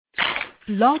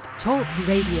Blog Talk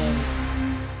Radio.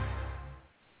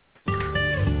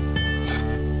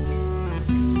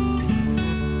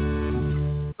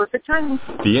 Perfect timing.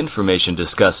 The information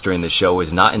discussed during the show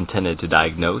is not intended to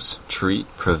diagnose, treat,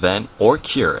 prevent, or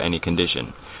cure any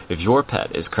condition. If your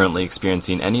pet is currently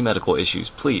experiencing any medical issues,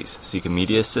 please seek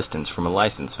immediate assistance from a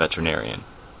licensed veterinarian.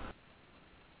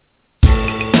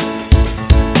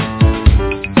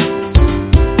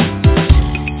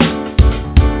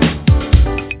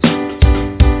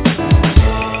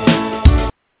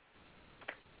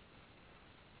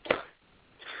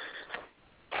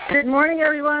 Good morning,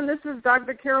 everyone. This is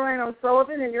Dr. Caroline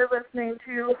O'Sullivan, and you're listening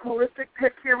to Holistic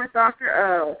Pet Care with Dr.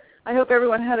 O. I hope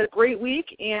everyone had a great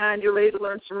week, and you're ready to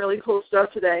learn some really cool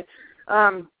stuff today.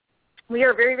 We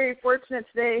are very, very fortunate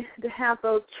today to have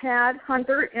both Chad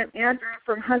Hunter and Andrew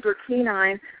from Hunter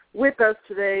Canine with us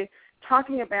today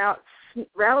talking about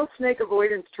rattlesnake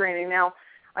avoidance training. Now,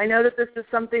 I know that this is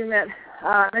something that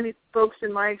many folks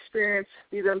in my experience,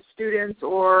 be them students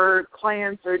or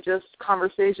clients or just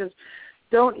conversations,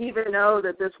 don't even know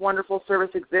that this wonderful service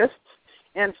exists.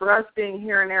 And for us being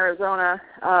here in Arizona,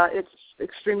 it's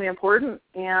extremely important.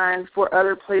 And for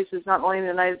other places, not only in the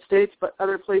United States, but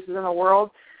other places in the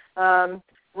world,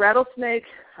 rattlesnake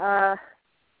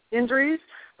injuries,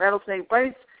 rattlesnake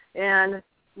bites, and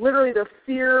literally the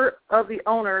fear of the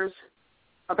owners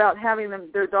about having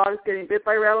their dogs getting bit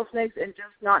by rattlesnakes and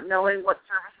just not knowing what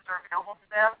services are available to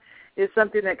them is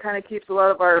something that kind of keeps a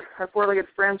lot of our four-legged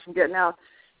friends from getting out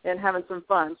and having some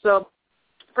fun. So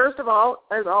first of all,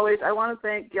 as always, I want to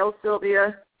thank Gail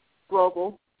Sylvia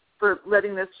Global for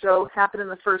letting this show happen in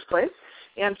the first place,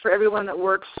 and for everyone that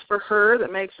works for her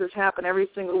that makes this happen every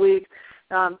single week.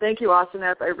 Thank you,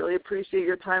 Austinette. I really appreciate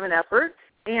your time and effort.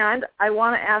 And I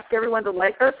want to ask everyone to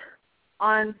like us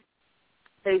on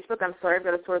Facebook. I'm sorry, I've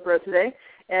got a sore throat today,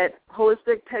 at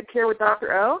Holistic Pet Care with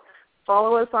Dr. O.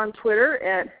 Follow us on Twitter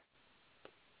at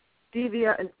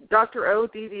Dr. O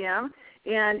DVM.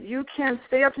 And you can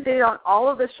stay up to date on all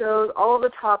of the shows, all of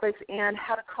the topics, and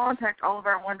how to contact all of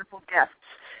our wonderful guests.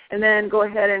 And then go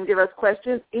ahead and give us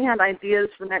questions and ideas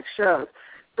for next shows.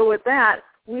 So with that,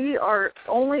 we are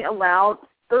only allowed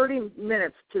 30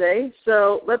 minutes today,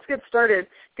 so let's get started.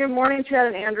 Good morning, Chad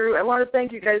and Andrew. I want to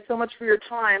thank you guys so much for your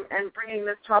time and bringing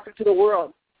this topic to the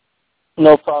world.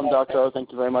 No problem, Dr. O.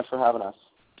 Thank you very much for having us.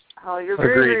 Oh, you're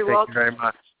very, very welcome. Thank you very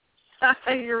much.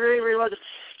 You're very, very welcome.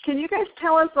 Can you guys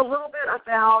tell us a little bit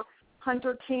about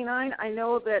Hunter Canine? I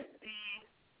know that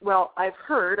I've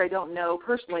heard, I don't know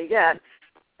personally yet,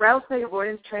 rattlesnake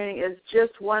avoidance training is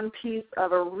just one piece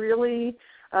of a really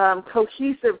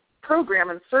cohesive program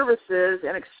and services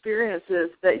and experiences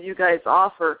that you guys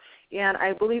offer. And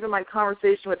I believe in my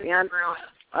conversation with Andrew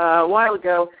a while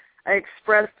ago, I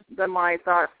expressed my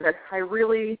thoughts that I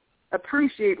really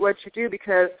appreciate what you do,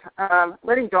 because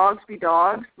letting dogs be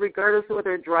dogs, regardless of what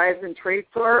their drives and traits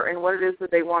are and what it is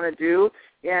that they want to do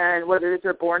and what it is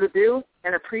they're born to do,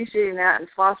 and appreciating that and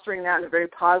fostering that in a very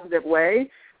positive way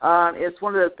is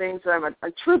one of the things that I'm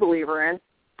a true believer in,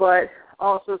 but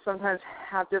also sometimes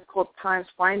have difficult times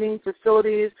finding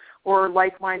facilities or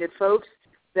like-minded folks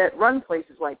that run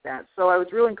places like that. So I was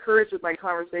real encouraged with my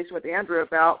conversation with Andrew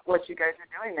about what you guys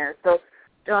are doing there. So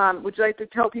would you like to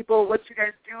tell people what you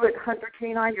guys do at Hunter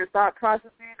Canine, your thought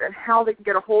processes, and how they can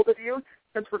get a hold of you,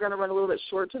 since we're going to run a little bit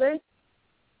short today?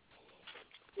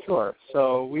 Sure.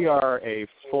 So we are a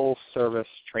full-service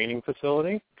training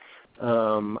facility.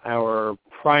 Our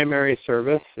primary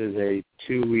service is a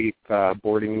 2-week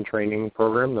boarding and training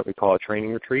program that we call a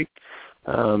training retreat.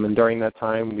 And during that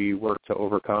time, we work to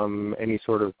overcome any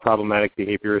sort of problematic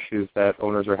behavior issues that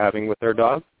owners are having with their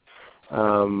dog.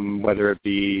 Whether it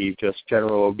be just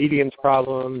general obedience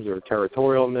problems or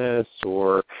territorialness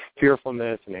or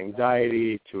fearfulness and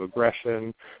anxiety to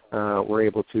aggression, we're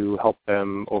able to help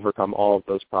them overcome all of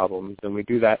those problems. And we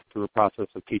do that through a process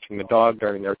of teaching the dog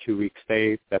during their 2-week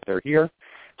stay that they're here.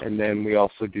 And then we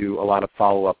also do a lot of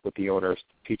follow-up with the owners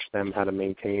to teach them how to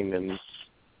maintain and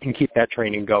keep that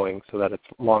training going so that it's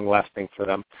long-lasting for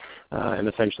them and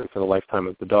essentially for the lifetime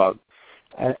of the dog.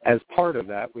 As part of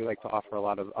that, we like to offer a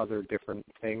lot of other different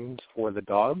things for the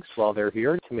dogs while they're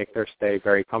here to make their stay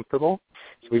very comfortable.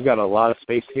 So we've got a lot of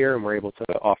space here, and we're able to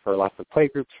offer lots of play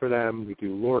groups for them. We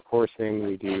do lure coursing.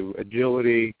 We do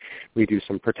agility. We do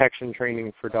some protection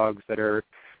training for dogs that are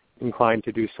inclined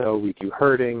to do so. We do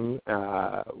herding.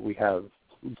 We have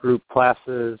group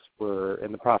classes. We're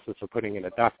in the process of putting in a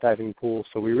dock diving pool.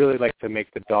 So we really like to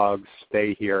make the dogs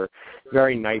stay here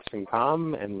very nice and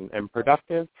calm and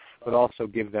productive, but also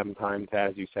give them time to,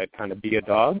 as you said, kind of be a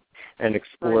dog and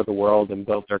explore the world and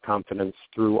build their confidence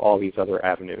through all these other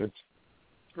avenues.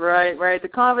 Right. The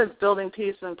confidence-building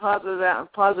piece and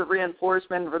positive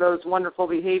reinforcement for those wonderful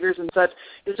behaviors and such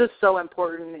is just so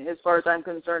important as far as I'm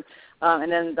concerned.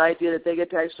 And then the idea that they get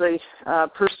to actually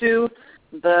pursue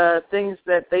the things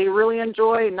that they really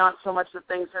enjoy, not so much the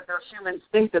things that their humans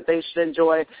think that they should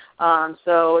enjoy.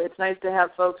 So it's nice to have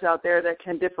folks out there that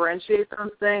can differentiate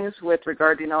those things with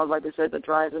regard to, like I said, the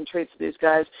drives and traits of these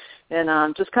guys,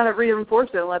 and just kind of reinforce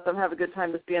it and let them have a good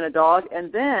time just being a dog.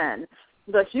 And then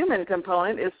the human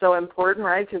component is so important,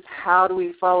 right, because how do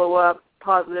we follow up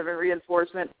positive and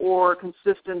reinforcement or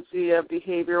consistency of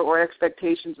behavior or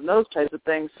expectations and those types of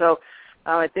things. So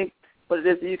I think what it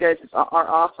is that you guys are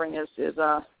offering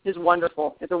is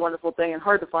wonderful. It's a wonderful thing and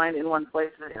hard to find in one place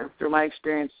through my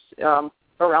experience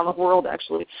around the world,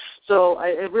 actually. So I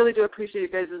really do appreciate you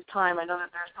guys' time. I know that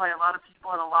there's probably a lot of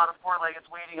people and a lot of four-leggeds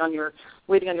waiting on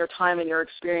your time and your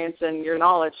experience and your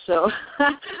knowledge. So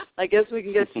I guess we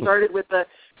can get started with the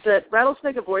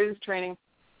rattlesnake avoidance training.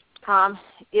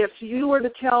 If you were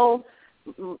to tell,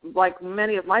 like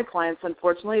many of my clients,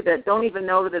 unfortunately, that don't even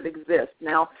know that it exists.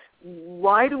 Now,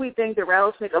 why do we think that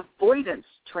rattlesnake avoidance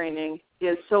training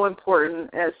is so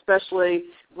important, especially,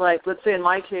 like, let's say in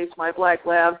my case, my black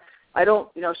lab,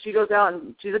 she goes out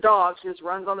and she's a dog, she just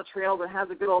runs on the trails and has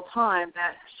a good old time,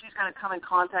 that she's going to come in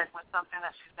contact with something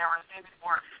that she's never seen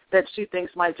before that she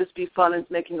thinks might just be fun and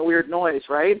making a weird noise,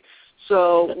 right?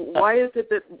 So why do we think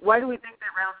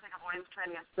that rattlesnake avoidance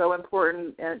training is so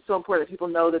important, and it's so important that people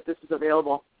know that this is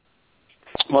available?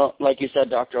 Well, like you said,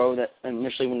 Dr. O, that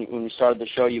initially when we started the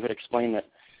show, you had explained that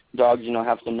dogs,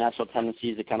 have some natural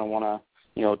tendencies to kind of want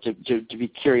to, to be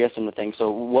curious into things. So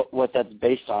what that's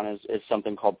based on is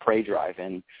something called prey drive.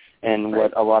 And right.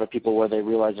 What a lot of people, whether they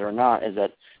realize it or not, is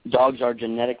that dogs are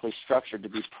genetically structured to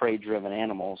be prey-driven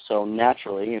animals. So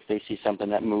naturally, if they see something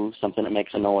that moves, something that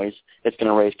makes a noise, it's going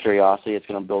to raise curiosity, it's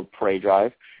going to build prey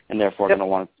drive, and therefore going to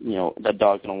want to, that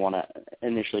dog's going to want to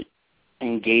initially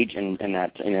engage in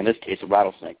that, in this case, a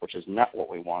rattlesnake, which is not what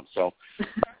we want. So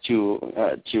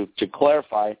to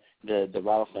clarify, the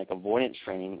rattlesnake avoidance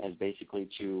training is basically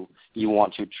you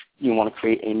want to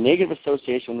create a negative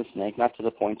association with the snake, not to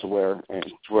the point to where it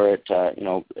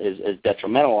is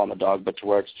detrimental on the dog, but to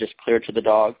where it's just clear to the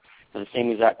dog. And the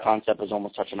same exact concept as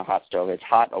almost touching a hot stove. It's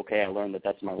hot, okay, I learned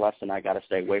that's my lesson. I got to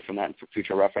stay away from that, and for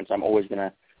future reference, I'm always going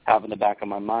to have in the back of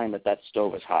my mind that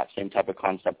stove is hot. Same type of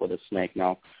concept with a snake.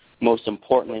 Now, most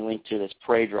importantly linked to this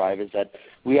prey drive is that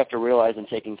we have to realize and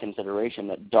take in consideration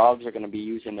that dogs are going to be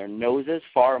using their noses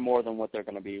far more than what they're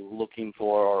going to be looking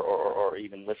for or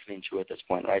even listening to at this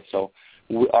point, right? So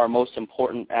our most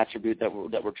important attribute that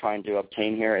we're trying to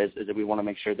obtain here is that we want to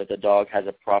make sure that the dog has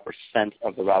a proper scent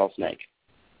of the rattlesnake.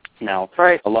 Now,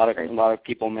 right. a lot of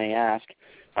people may ask,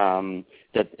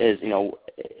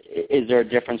 is there a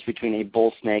difference between a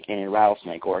bull snake and a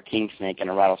rattlesnake, or a king snake and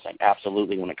a rattlesnake?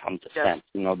 Absolutely, when it comes to scent.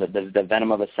 The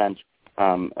venom of a scent,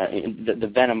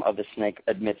 the venom of the snake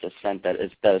emits a scent that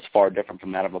is far different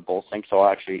from that of a bull snake. So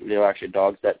there are actually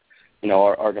dogs that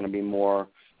are going to be more,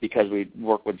 because we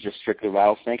work with just strictly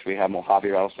rattlesnakes. We have Mojave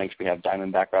rattlesnakes, we have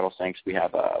diamondback rattlesnakes, there's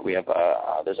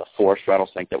a forest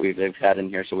rattlesnake that they've had in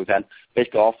here. So we've had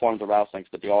basically all forms of rattlesnakes,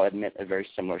 but they all emit a very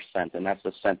similar scent, and that's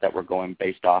the scent that we're going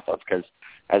based off of, because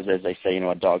as they say,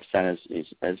 a dog's scent is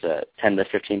 10 to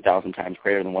 15,000 times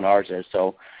greater than what ours is.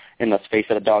 So, and let's face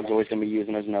it, a dog's always going to be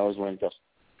using his nose when it just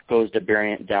goes to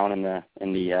burying it down in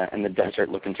the desert,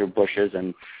 looking through bushes,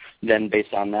 and then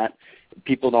based on that,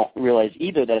 people don't realize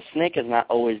either that a snake is not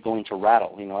always going to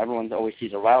rattle. Everyone always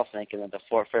sees a rattlesnake, and that the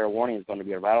fair warning is going to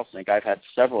be a rattlesnake. I've had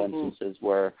several instances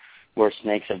where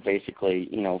snakes have basically,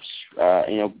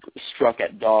 struck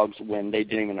at dogs when they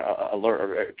didn't even alert,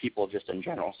 or people just in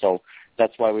general. So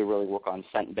that's why we really work on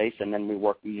scent base, and then we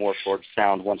work more towards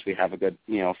sound once we have a good,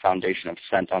 foundation of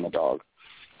scent on the dog.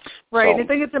 Right. So I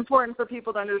think it's important for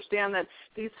people to understand that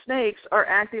these snakes are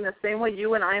acting the same way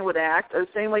you and I would act, or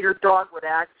the same way your dog would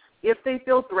act, if they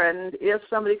feel threatened, if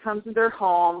somebody comes in their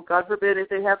home, God forbid if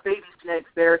they have baby snakes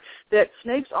there, that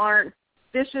snakes aren't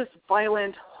vicious,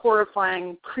 violent,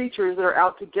 horrifying creatures that are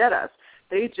out to get us.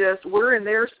 We're in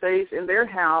their space, in their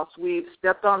house, we've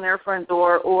stepped on their front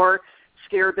door or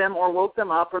scared them or woke them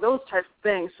up or those types of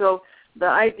things. So the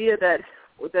idea that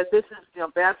this is,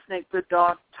 bad snake, good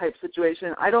dog type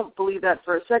situation, I don't believe that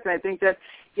for a second. I think that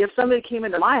if somebody came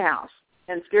into my house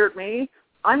and scared me,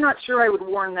 I'm not sure I would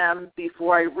warn them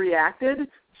before I reacted.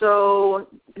 So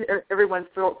everyone's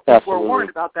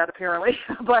forewarned about that apparently.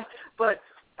 but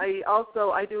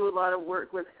I do a lot of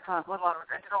work with I did a lot of work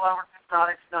with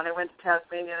exotics. And I went to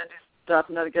Tasmania to do stuff,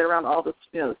 to get around all this,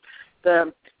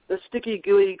 the sticky,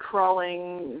 gooey,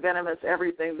 crawling, venomous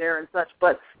everything there and such.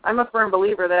 But I'm a firm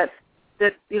believer that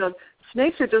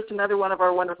snakes are just another one of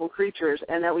our wonderful creatures,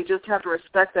 and that we just have to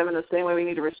respect them in the same way we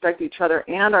need to respect each other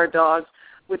and our dogs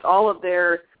with all of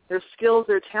their skills,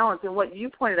 their talents. And what you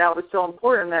pointed out was so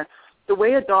important, that the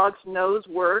way a dog's nose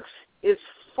works is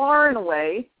far and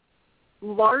away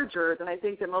larger than I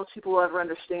think that most people will ever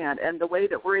understand. And the way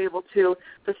that we're able to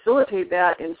facilitate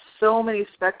that in so many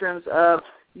spectrums of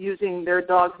using their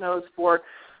dog's nose for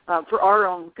our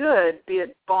own good, be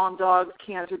it bomb dogs,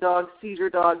 cancer dogs, seizure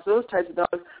dogs, those types of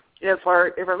dogs, if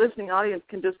our listening audience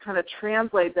can just kind of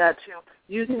translate that to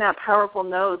using that powerful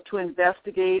nose to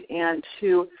investigate and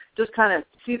to just kind of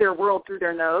see their world through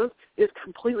their nose is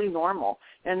completely normal.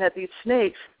 And that these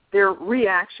snakes, their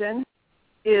reaction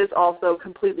is also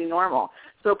completely normal.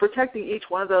 So protecting each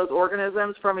one of those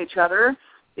organisms from each other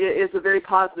is a very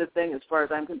positive thing as far as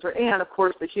I'm concerned. And, of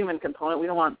course, the human component. We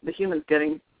don't want the humans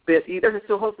getting bit either.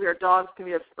 So hopefully our dogs can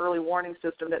be an early warning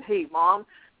system that, hey, Mom,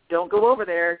 don't go over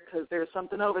there because there's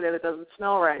something over there that doesn't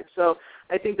smell right. So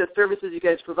I think the services you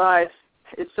guys provide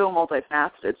is so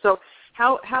multifaceted. So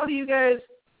how do you guys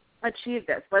achieve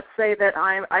this? Let's say that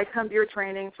I come to your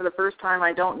training for the first time.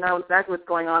 I don't know exactly what's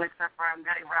going on except for I'm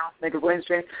getting Rattlesnake Avoidance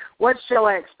training. What shall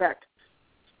I expect?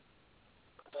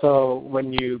 So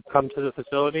when you come to the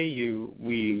facility,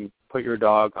 we put your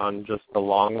dog on just the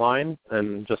long line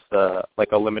and just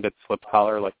like a limited slip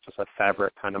collar, like just a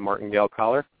fabric kind of martingale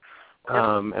collar.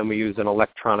 And we use an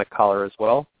electronic collar as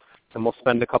well. And we'll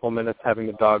spend a couple minutes having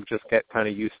the dog just get kind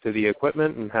of used to the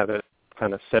equipment and have it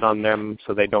kind of sit on them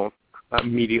so they don't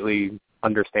immediately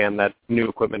understand that new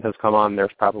equipment has come on.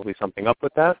 There's probably something up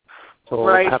with that. So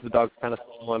we'll have the dogs kind of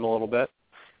settle in a little bit.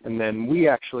 And then we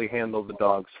actually handle the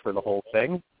dogs for the whole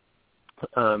thing.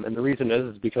 And the reason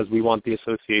is because we want the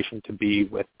association to be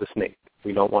with the snake.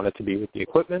 We don't want it to be with the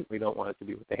equipment. We don't want it to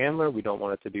be with the handler. We don't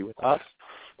want it to be with us.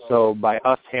 So by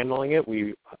us handling it,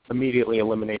 we immediately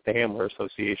eliminate the handler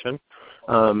association.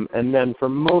 And then for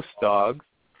most dogs,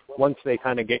 once they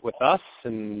kind of get with us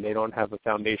and they don't have a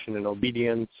foundation in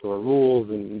obedience or rules,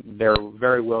 and they're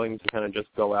very willing to kind of just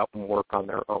go out and work on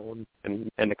their own and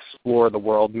explore the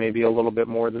world maybe a little bit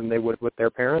more than they would with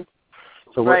their parents.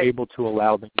 So we're able to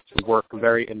allow them to work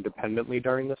very independently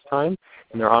during this time.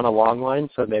 And they're on a long line,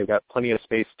 so they've got plenty of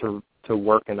space to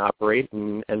work and operate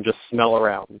and just smell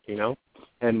around, you know.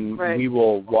 And we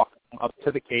will walk them up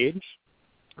to the cage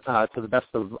to the best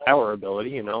of our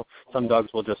ability, you know. Some dogs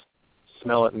will just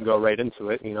smell it and go right into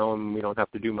it, you know, and we don't have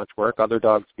to do much work. Other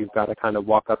dogs, we've got to kind of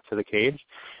walk up to the cage.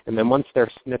 And then once they're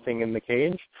sniffing in the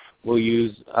cage, we'll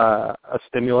use a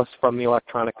stimulus from the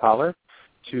electronic collar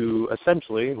to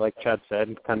essentially, like Chad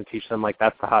said, kind of teach them like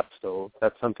that's a hot stove.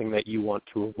 That's something that you want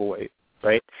to avoid,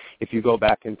 right? If you go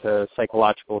back into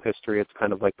psychological history, it's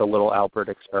kind of like the little Albert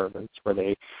experiments where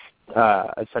they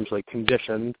essentially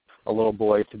conditioned a little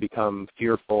boy to become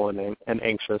fearful and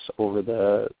anxious over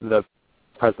the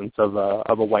presence of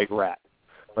a white rat,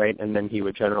 right? And then he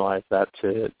would generalize that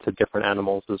to different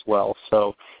animals as well.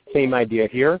 So same idea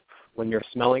here. When you're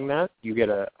smelling that, you get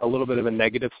a little bit of a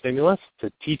negative stimulus to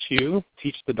teach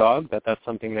the dog that that's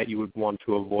something that you would want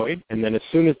to avoid. And then as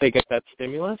soon as they get that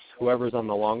stimulus, whoever's on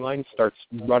the long line starts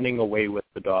running away with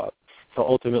the dog. So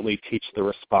ultimately teach the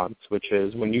response, which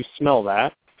is when you smell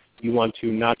that, you want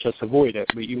to not just avoid it,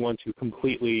 but you want to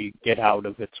completely get out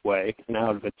of its way and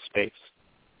out of its space.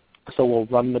 So we'll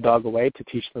run the dog away to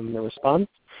teach them the response.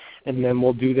 And then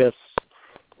we'll do this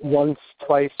once,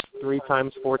 twice, 3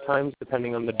 times, 4 times,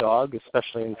 depending on the dog,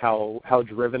 especially in how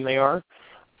driven they are,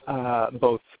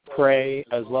 both prey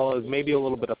as well as maybe a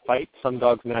little bit of fight. Some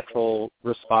dogs' natural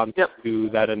response to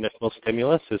that initial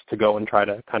stimulus is to go and try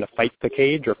to kind of fight the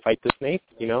cage or fight the snake,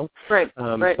 you know?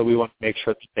 So we want to make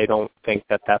sure that they don't think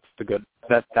that that's a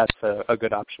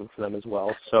good option for them as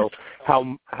well. So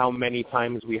how many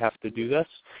times we have to do this,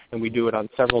 and we do it on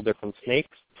several different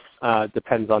snakes,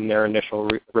 depends on their initial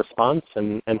response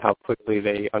and how quickly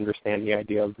they understand the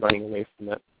idea of running away from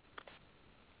it.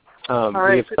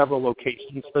 We have several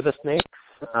locations for the snakes,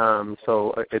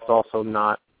 so it's also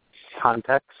not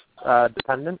context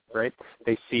dependent, right?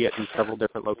 They see it in several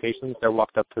different locations. They're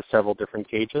walked up to several different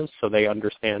cages, so they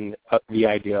understand the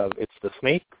idea of it's the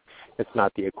snake. It's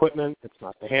not the equipment. It's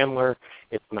not the handler.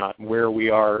 It's not where we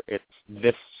are. It's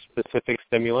this specific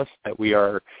stimulus that we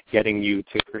are getting you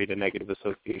to create a negative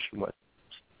association with.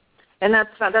 And that's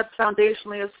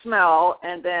foundationally a smell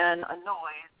and then a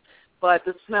noise. But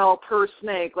the smell per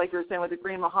snake, like you were saying with the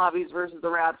green Mojaves versus the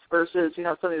rats versus, you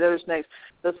know, some of the other snakes,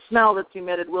 the smell that's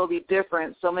emitted will be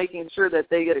different. So making sure that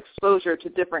they get exposure to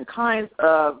different kinds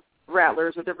of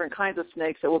rattlers or different kinds of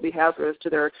snakes that will be hazardous to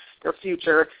their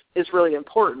future is really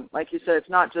important. Like you said, it's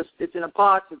not just it's in a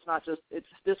box. It's not just it's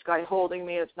this guy holding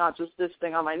me. It's not just this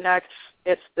thing on my neck.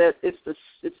 It's the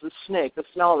snake, the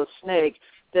smell of the snake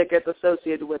that gets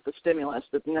associated with the stimulus,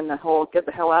 and then the whole get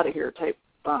the hell out of here type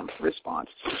response.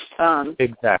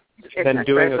 Exactly. Then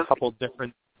doing a couple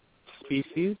different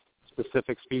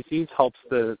specific species helps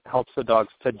the dogs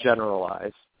to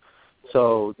generalize.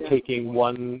 So taking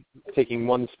one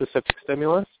specific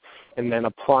stimulus and then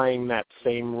applying that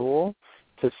same rule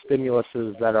to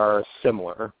stimuluses that are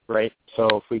similar, right? So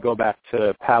if we go back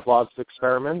to Pavlov's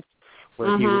experiments,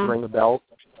 where he would ring a bell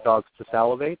for dogs to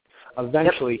salivate,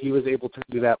 eventually he was able to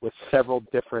do that with several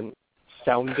different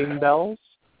sounding bells,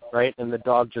 right? And the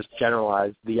dog just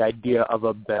generalized the idea of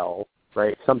a bell,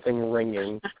 right? Something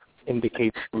ringing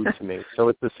indicates food to me. So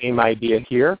it's the same idea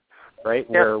here, right,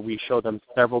 where we show them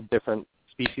several different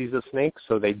species of snakes,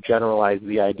 so they generalize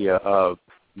the idea of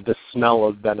the smell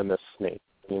of venomous snake,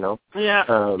 you know?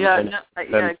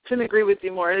 I couldn't agree with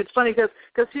you more. It's funny because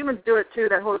humans do it too,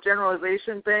 that whole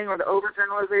generalization thing or the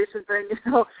overgeneralization thing,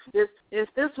 you know, if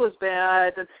this was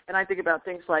bad, and I think about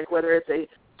things like whether it's a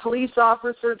police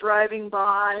officer driving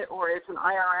by or it's an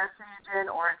IRS agent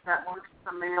or it's that one piece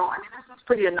of mail. I mean, this is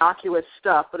pretty innocuous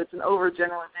stuff, but it's an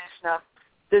overgeneralization of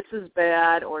this is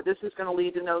bad or this is going to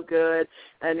lead to no good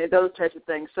and those types of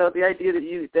things. So the idea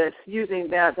that using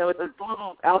that with a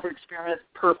little Albert experiment is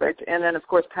perfect. And then, of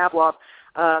course, Pavlov.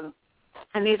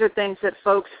 And these are things that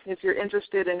folks, if you're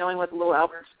interested in knowing what the little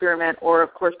Albert experiment or,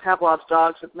 of course, Pavlov's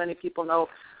dogs, as many people know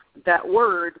that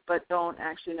word but don't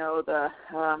actually know the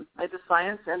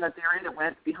science and the theory that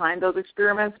went behind those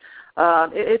experiments.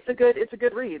 It's a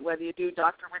good read, whether you do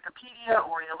Dr. Wikipedia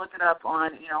or you look it up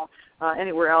on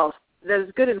anywhere else.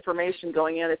 There's good information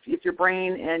going in. If your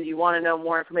brain and you want to know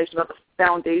more information about the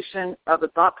foundation of the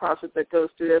thought process that goes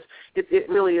through this, it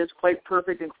really is quite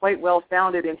perfect and quite well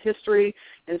founded in history,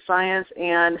 in science,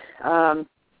 and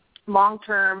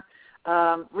long-term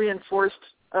reinforced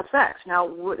effects. Now,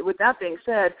 with that being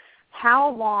said,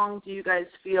 how long do you guys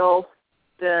feel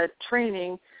the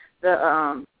training,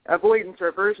 the avoidance or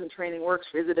aversion training works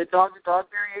for? Is it a dog-to-dog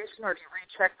variation, or do you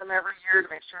recheck them every year to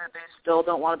make sure that they still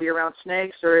don't want to be around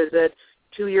snakes, or is it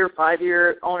 2-year,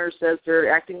 5-year, owner says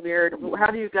they're acting weird? How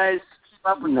do you guys keep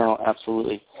up with that? No,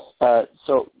 absolutely.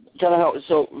 So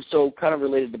kind of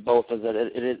related to both is that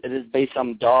it is based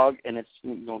on dog, and it's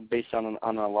based on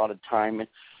a lot of time.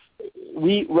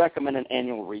 We recommend an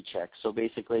annual recheck. So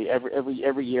basically,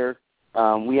 every year,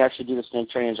 we actually do the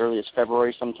snake training as early as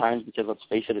February sometimes because, let's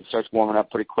face it, it starts warming up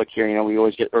pretty quick here. You know, we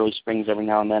always get early springs every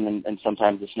now and then, and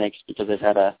sometimes the snakes, because they've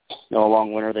had a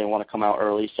long winter, they want to come out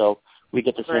early. So we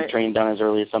get the snake training done as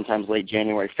early as sometimes late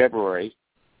January, February,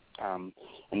 and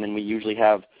then we usually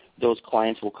have those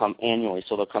clients will come annually.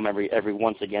 So they'll come every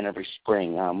once again every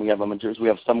spring. We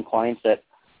have some clients that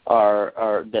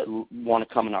that want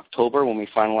to come in October when we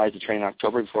finalize the training in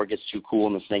October before it gets too cool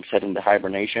and the snakes head into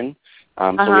hibernation.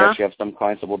 So we actually have some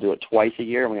clients that will do it twice a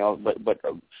year, and but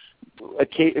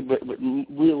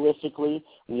realistically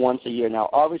once a year. Now,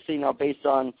 obviously, based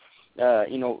on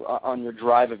on your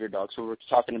drive of your dog. So we're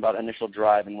talking about initial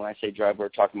drive, and when I say drive, we're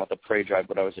talking about the prey drive,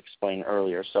 what I was explaining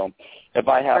earlier. So if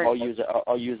I have, I'll use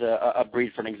a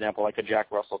breed for an example, like a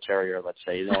Jack Russell Terrier, let's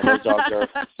say. Those dogs are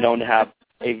known to have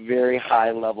a very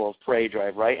high level of prey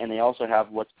drive, right? And they also have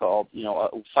what's called, a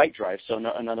fight drive. So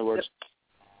in other words,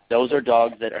 those are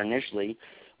dogs that are initially,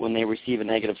 when they receive a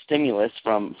negative stimulus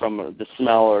from the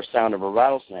smell or sound of a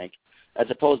rattlesnake, as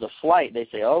opposed to flight, they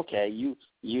say, okay,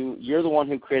 you're the one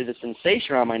who created a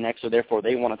sensation around my neck, so therefore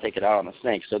they want to take it out on the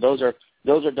snake. So those are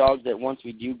dogs that once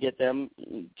we do get them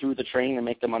through the training and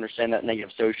make them understand that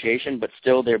negative association, but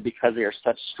still because they are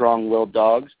such strong-willed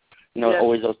dogs,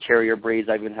 always those terrier breeds.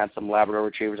 I've even had some Labrador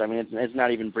retrievers. I mean, it's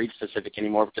not even breed-specific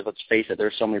anymore because, let's face it,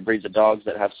 there's so many breeds of dogs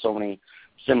that have so many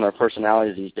similar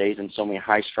personalities these days and so many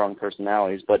high-strung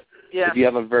personalities. But if you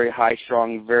have a very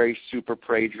high-strung, very super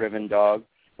prey-driven dog,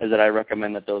 is that I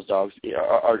recommend that those dogs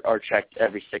are checked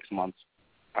every 6 months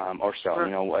or so.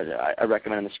 I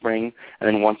recommend in the spring, and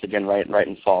then once again right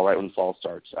in fall, right when fall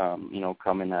starts,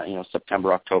 come in that,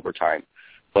 September, October time.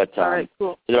 But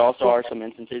cool. There also are some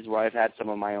instances where I've had some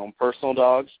of my own personal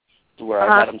dogs where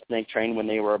I've had them snake trained when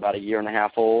they were about 1.5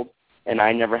 years old, and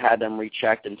I never had them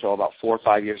rechecked until about 4 or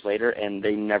 5 years later, and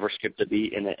they never skipped a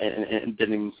beat, and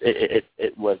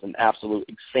it was an absolute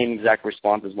same exact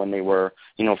response as when they were,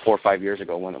 4 or 5 years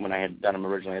ago when I had done them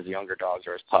originally as younger dogs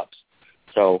or as pups.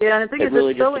 So yeah, and I think it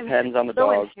really just depends on the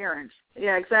dog. Inherent.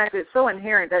 Yeah, exactly. It's so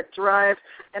inherent, that drive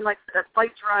and like that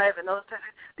fight drive and those types.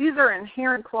 These are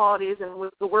inherent qualities, and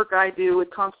with the work I do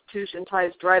with constitution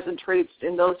types, drives and traits,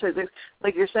 and those types of things,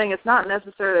 like you're saying, it's not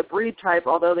necessarily a breed type,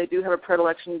 although they do have a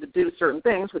predilection to do certain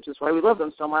things, which is why we love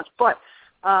them so much. But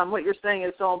what you're saying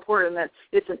is so important, that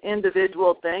it's an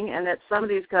individual thing, and that some of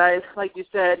these guys, like you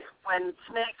said, when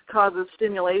snake causes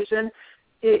stimulation,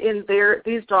 in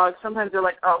these dogs, sometimes they're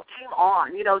like, oh, game on,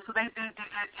 so it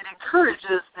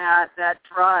encourages that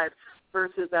drive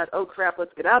versus that, oh, crap,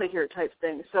 let's get out of here type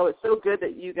thing. So it's so good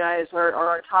that you guys are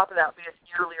on top of that, be it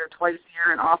yearly or twice a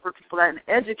year, and offer people that and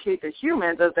educate the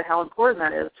humans as to how important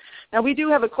that is. Now, we do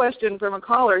have a question from a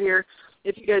caller here,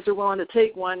 if you guys are willing to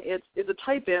take one. It's a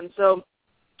type-in. So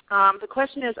the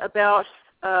question is about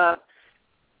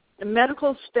the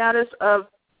medical status of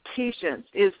patients.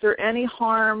 Is there any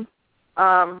harm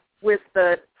with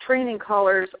the training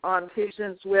collars on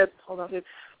patients with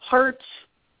heart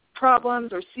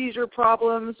problems or seizure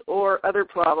problems or other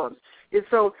problems?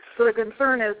 So the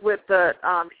concern is with the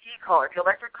e-collar, the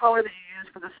electric collar that you use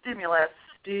for the stimulus.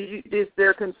 Is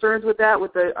there concerns with that,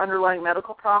 with the underlying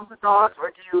medical problems with dogs, or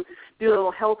do you do a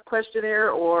little health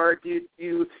questionnaire, or do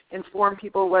you inform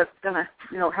people what's gonna,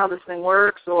 how this thing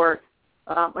works, or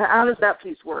how does that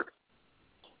piece work?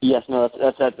 Yes, no,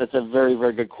 that's a very,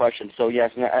 very good question. So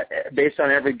yes, based on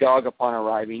every dog upon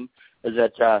arriving, is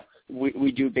that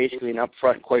we do basically an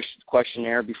upfront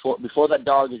questionnaire before that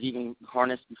dog is even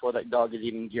harnessed, before that dog is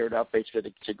even geared up,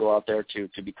 basically to go out there to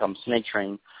become snake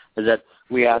trained. Is that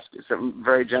we ask some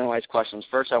very generalized questions.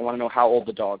 First, I want to know how old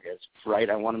the dog is, right?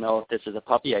 I want to know if this is a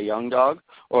puppy, a young dog,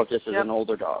 or if this is an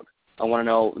older dog. I want to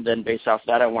know, then based off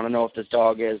that, I want to know if this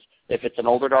dog is, if it's an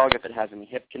older dog, if it has any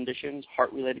hip conditions,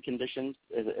 heart-related conditions,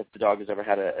 if the dog has ever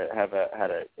had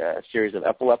a series of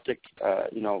epileptic,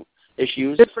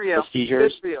 issues, Good for you.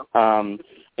 seizures. Good for you.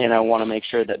 And I want to make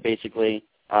sure that basically,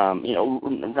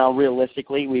 now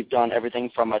realistically, we've done everything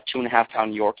from a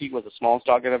 2.5-pound Yorkie was the smallest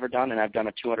dog I've ever done, and I've done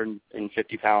a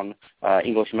 250-pound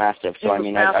English Mastiff. So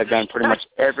I've done pretty much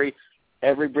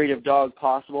every breed of dog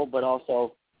possible, but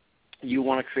also you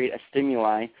want to create a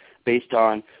stimuli based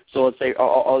on, so let's say,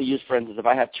 I'll use, for instance, if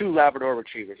I have 2 Labrador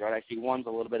Retrievers, right? I see one's a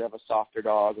little bit of a softer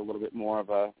dog, a little bit more of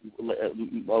a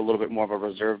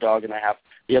reserve dog, and I have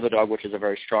the other dog, which is a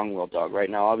very strong-willed dog.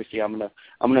 Right now, obviously, I'm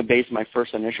gonna base my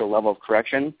first initial level of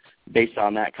correction based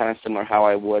on that, kind of similar how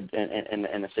I would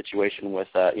in a situation with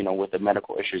with the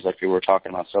medical issues like we were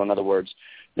talking about. So in other words,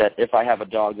 that if I have a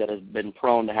dog that has been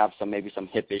prone to have maybe some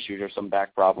hip issues or some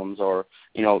back problems, or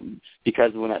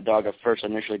because when that dog first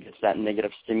initially gets that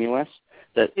negative stimulus,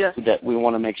 that we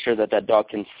want to make sure that dog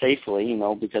can safely,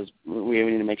 because we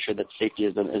need to make sure that safety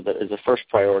is the first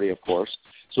priority, of course.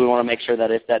 So we want to make sure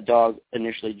that if that dog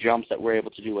initially jumps, that we're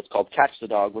able to do what's called catch the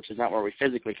dog, which is not where we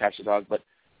physically catch the dog, but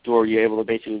where you're able to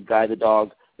basically guide the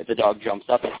dog if the dog jumps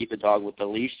up, and keep the dog with the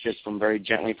leash just from very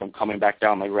gently from coming back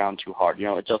down the ground too hard.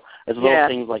 It's little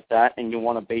things like that, and you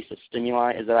want to base a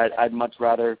stimuli. Is that I'd much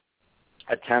rather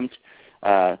attempt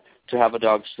to have a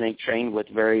dog snake trained with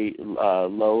very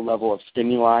low level of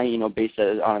stimuli, based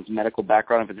on its medical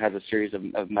background if it has a series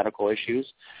of medical issues,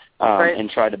 and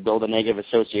try to build a negative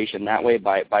association that way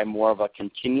by more of a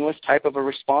continuous type of a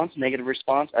response, negative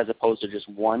response, as opposed to just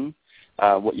one.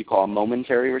 What you call a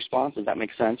momentary response. Does that make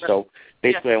sense? Right. So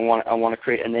basically, I want to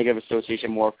create a negative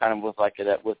association more kind of with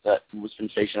that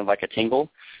sensation of like a tingle.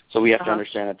 So we have to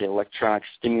understand that the electronic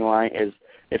stimuli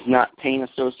it's not pain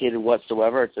associated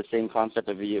whatsoever. It's the same concept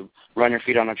of you run your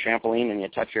feet on a trampoline and you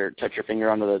touch your finger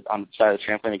on the side of the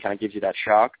trampoline. It kind of gives you that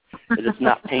shock. It's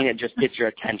not pain. It just gets your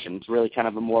attention. It's really kind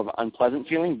of a more of an unpleasant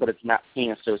feeling, but it's not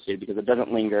pain associated because it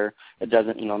doesn't linger. It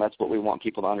doesn't. That's what we want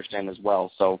people to understand as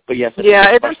well. So, but yes,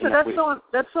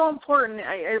 that's so important.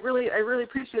 I really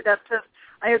appreciate that, because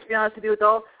I have to be honest with you, with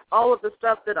all of the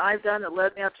stuff that I've done that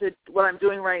led me up to what I'm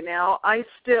doing right now,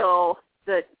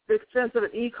 the sense of an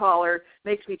e-collar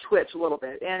makes me twitch a little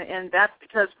bit. And that's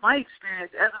because my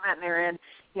experience as a veterinarian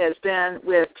has been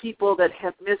with people that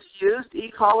have misused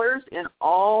e-collars in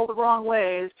all the wrong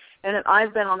ways, and that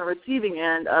I've been on the receiving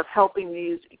end of helping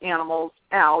these animals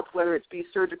out, whether it's be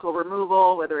surgical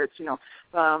removal, whether it's,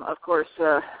 of course,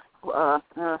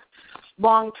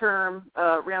 long-term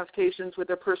ramifications with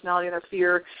their personality and their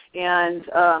fear, and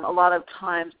a lot of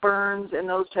times burns and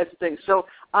those types of things. So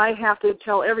I have to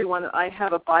tell everyone that I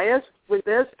have a bias with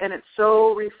this, and it's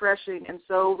so refreshing and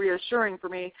so reassuring for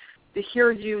me to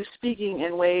hear you speaking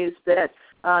in ways that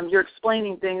you're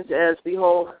explaining things as the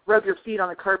whole rub your feet on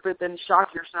the carpet, then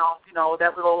shock yourself,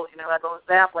 that little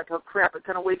zap, like, oh crap, it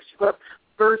kind of wakes you up,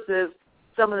 versus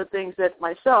some of the things that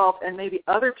myself and maybe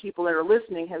other people that are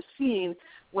listening have seen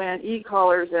when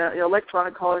e-collars,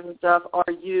 electronic collars and stuff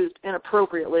are used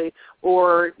inappropriately,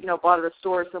 or bought at a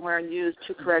store somewhere and used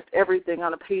to correct everything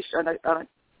on a patient, on a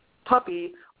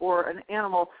puppy or an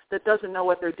animal that doesn't know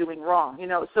what they're doing wrong.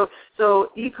 So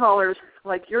e-collars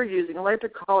like you're using,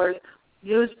 electric collars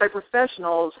used by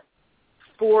professionals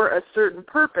for a certain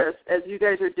purpose, as you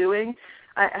guys are doing,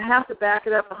 I have to back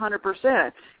it up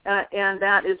 100%. And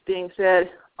that is being said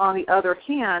on the other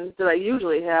hand that I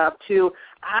usually have to,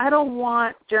 I don't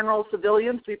want general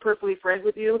civilians, to be perfectly frank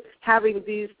with you, having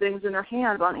these things in their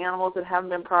hands on animals that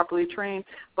haven't been properly trained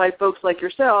by folks like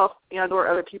yourself and or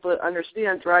other people that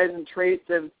understand drives and traits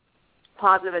and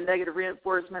positive and negative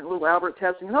reinforcement, Lou Albert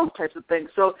testing, and those types of things.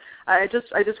 So I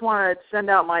just want to send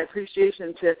out my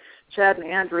appreciation to Chad and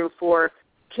Andrew for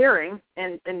caring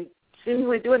and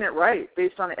seemingly doing it right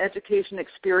based on education,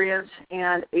 experience,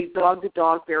 and a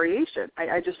dog-to-dog variation.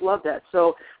 I just love that.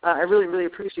 So I really, really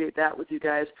appreciate that with you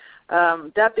guys.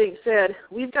 That being said,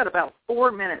 we've got about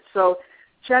 4 minutes. So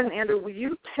Chad and Andrew, will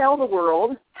you tell the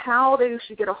world how they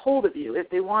should get a hold of you if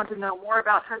they want to know more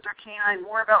about Hunter Canine,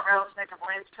 more about Rattlesnake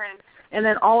avoidance training, and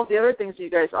then all of the other things you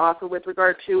guys offer with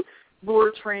regard to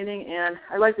lure training, and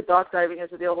I like the dog diving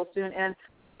is available soon, and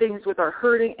things with our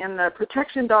herding and the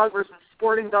protection dog versus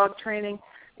sporting dog training.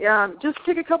 Just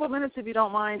take a couple minutes if you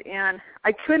don't mind, and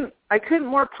I couldn't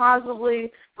more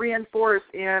positively reinforce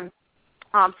and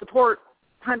support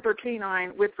Hunter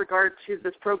Canine with regard to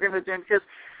this program they're doing, because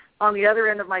on the other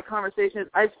end of my conversation,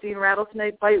 I've seen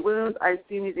rattlesnake bite wounds. I've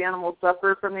seen these animals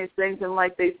suffer from these things, and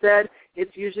like they said,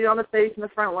 it's usually on the face and the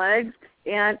front legs,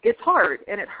 and it's hard,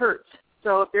 and it hurts.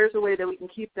 So if there's a way that we can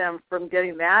keep them from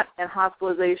getting that and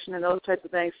hospitalization and those types of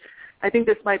things, I think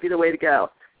this might be the way to go.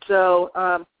 So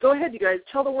go ahead, you guys.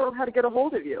 Tell the world how to get a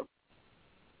hold of you.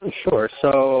 Sure.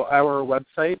 So our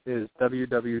website is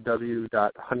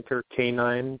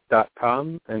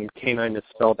www.huntercanine.com, and canine is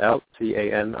spelled out,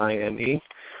 C-A-N-I-N-E.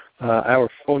 Our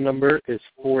phone number is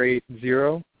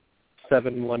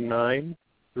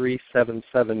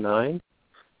 480-719-3779,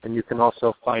 and you can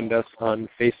also find us on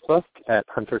Facebook at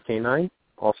Hunter Canine,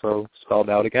 also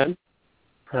spelled out again.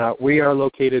 We are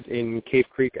located in Cave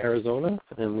Creek, Arizona,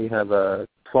 and we have a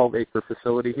 12-acre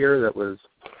facility here that was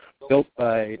built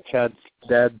by Chad's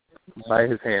dad by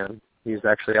his hand. He's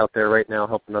actually out there right now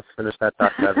helping us finish that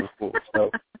dock diving pool.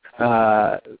 So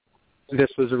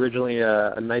this was originally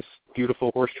a nice,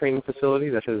 beautiful horse training facility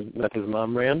that his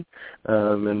mom ran,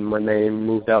 and when they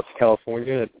moved out to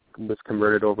California, it was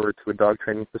converted over to a dog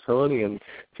training facility, and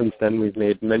since then we've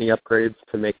made many upgrades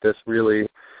to make this really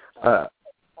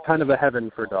kind of a heaven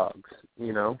for dogs,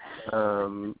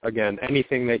 Again,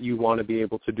 anything that you want to be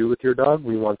able to do with your dog,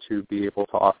 we want to be able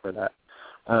to offer that.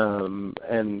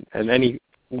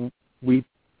 We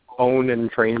own and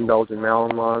train Belgian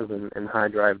Malinois and high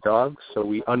drive dogs, so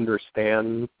we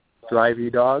understand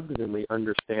drivey dogs, and we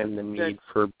understand the need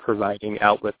for providing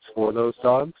outlets for those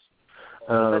dogs.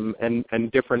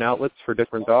 And different outlets for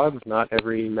different dogs. Not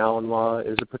every Malinois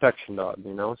is a protection dog,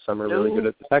 Some are really good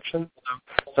at detection.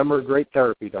 Some are great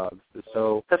therapy dogs.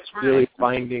 So really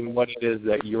finding what it is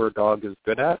that your dog is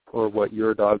good at or what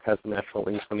your dog has a natural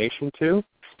inclination to,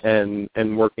 and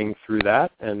working through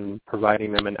that and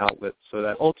providing them an outlet so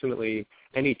that ultimately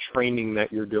any training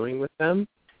that you're doing with them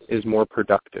is more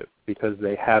productive because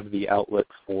they have the outlet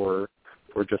for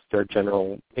just their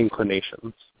general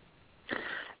inclinations.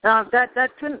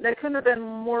 That couldn't have been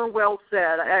more well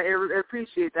said. I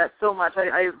appreciate that so much.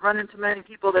 I run into many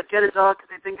people that get a dog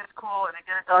because they think it's cool, and they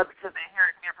get a dog because they hear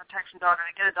it can be a protection dog, and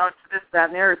they get a dog for this,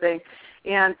 that, and the other thing,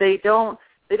 and they don't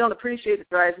appreciate the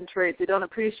drives and traits. They don't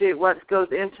appreciate what goes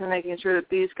into making sure that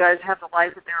these guys have the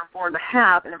life that they were born to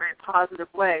have in a very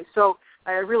positive way. So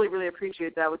I really, really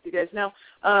appreciate that with you guys. Now,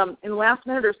 in the last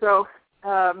minute or so,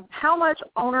 how much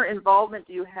owner involvement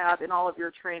do you have in all of your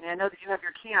training? I know that you have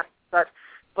your camp,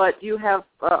 but you have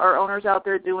our owners out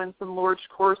there doing some lure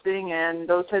coursing and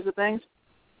those types of things?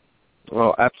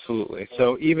 Well, absolutely.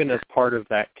 So even as part of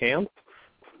that camp,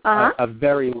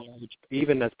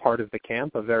 even as part of the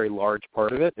camp, a very large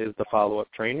part of it is the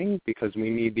follow-up training because we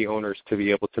need the owners to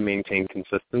be able to maintain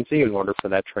consistency in order for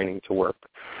that training to work.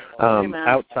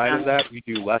 Outside of that, we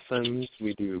do lessons,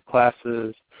 we do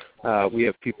classes. We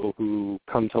have people who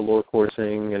come to lure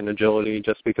coursing and agility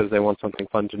just because they want something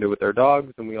fun to do with their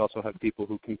dogs, and we also have people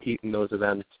who compete in those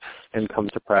events and come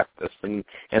to practice. And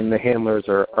the handlers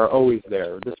are always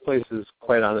there. This place is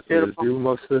quite honestly to do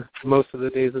most of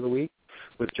the days of the week,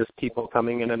 with just people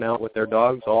coming in and out with their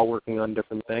dogs, all working on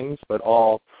different things, but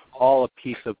all a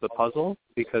piece of the puzzle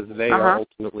because they are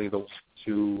ultimately the ones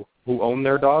who who own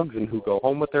their dogs and who go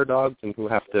home with their dogs and who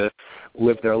have to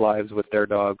live their lives with their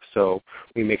dogs. So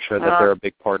we make sure that they're a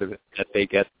big part of it, that they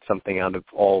get something out of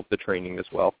all of the training as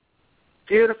well.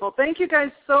 Beautiful. Thank you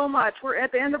guys so much. We're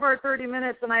at the end of our 30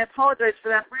 minutes, and I apologize for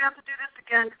that. We're going to have to do this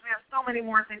again because we have so many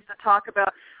more things to talk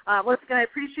about. Once again, I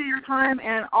appreciate your time,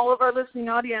 and all of our listening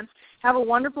audience, have a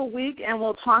wonderful week, and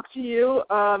we'll talk to you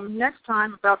next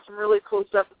time about some really cool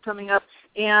stuff that's coming up.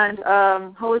 And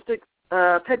Holistic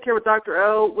Pet Care with Dr.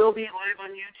 O will be live on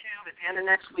YouTube at the end of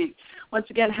next week. Once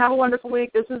again, have a wonderful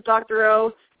week. This is Dr.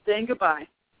 O saying goodbye.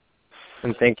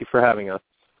 And thank you for having us.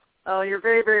 Oh, you're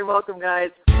very, very welcome,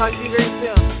 guys. Talk to you very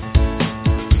soon.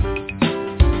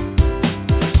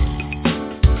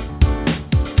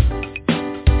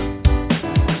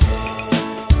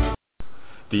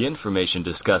 The information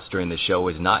discussed during the show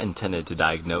is not intended to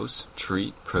diagnose,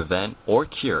 treat, prevent, or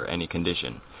cure any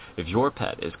condition. If your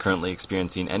pet is currently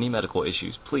experiencing any medical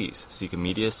issues, please seek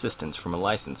immediate assistance from a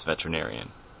licensed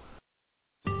veterinarian.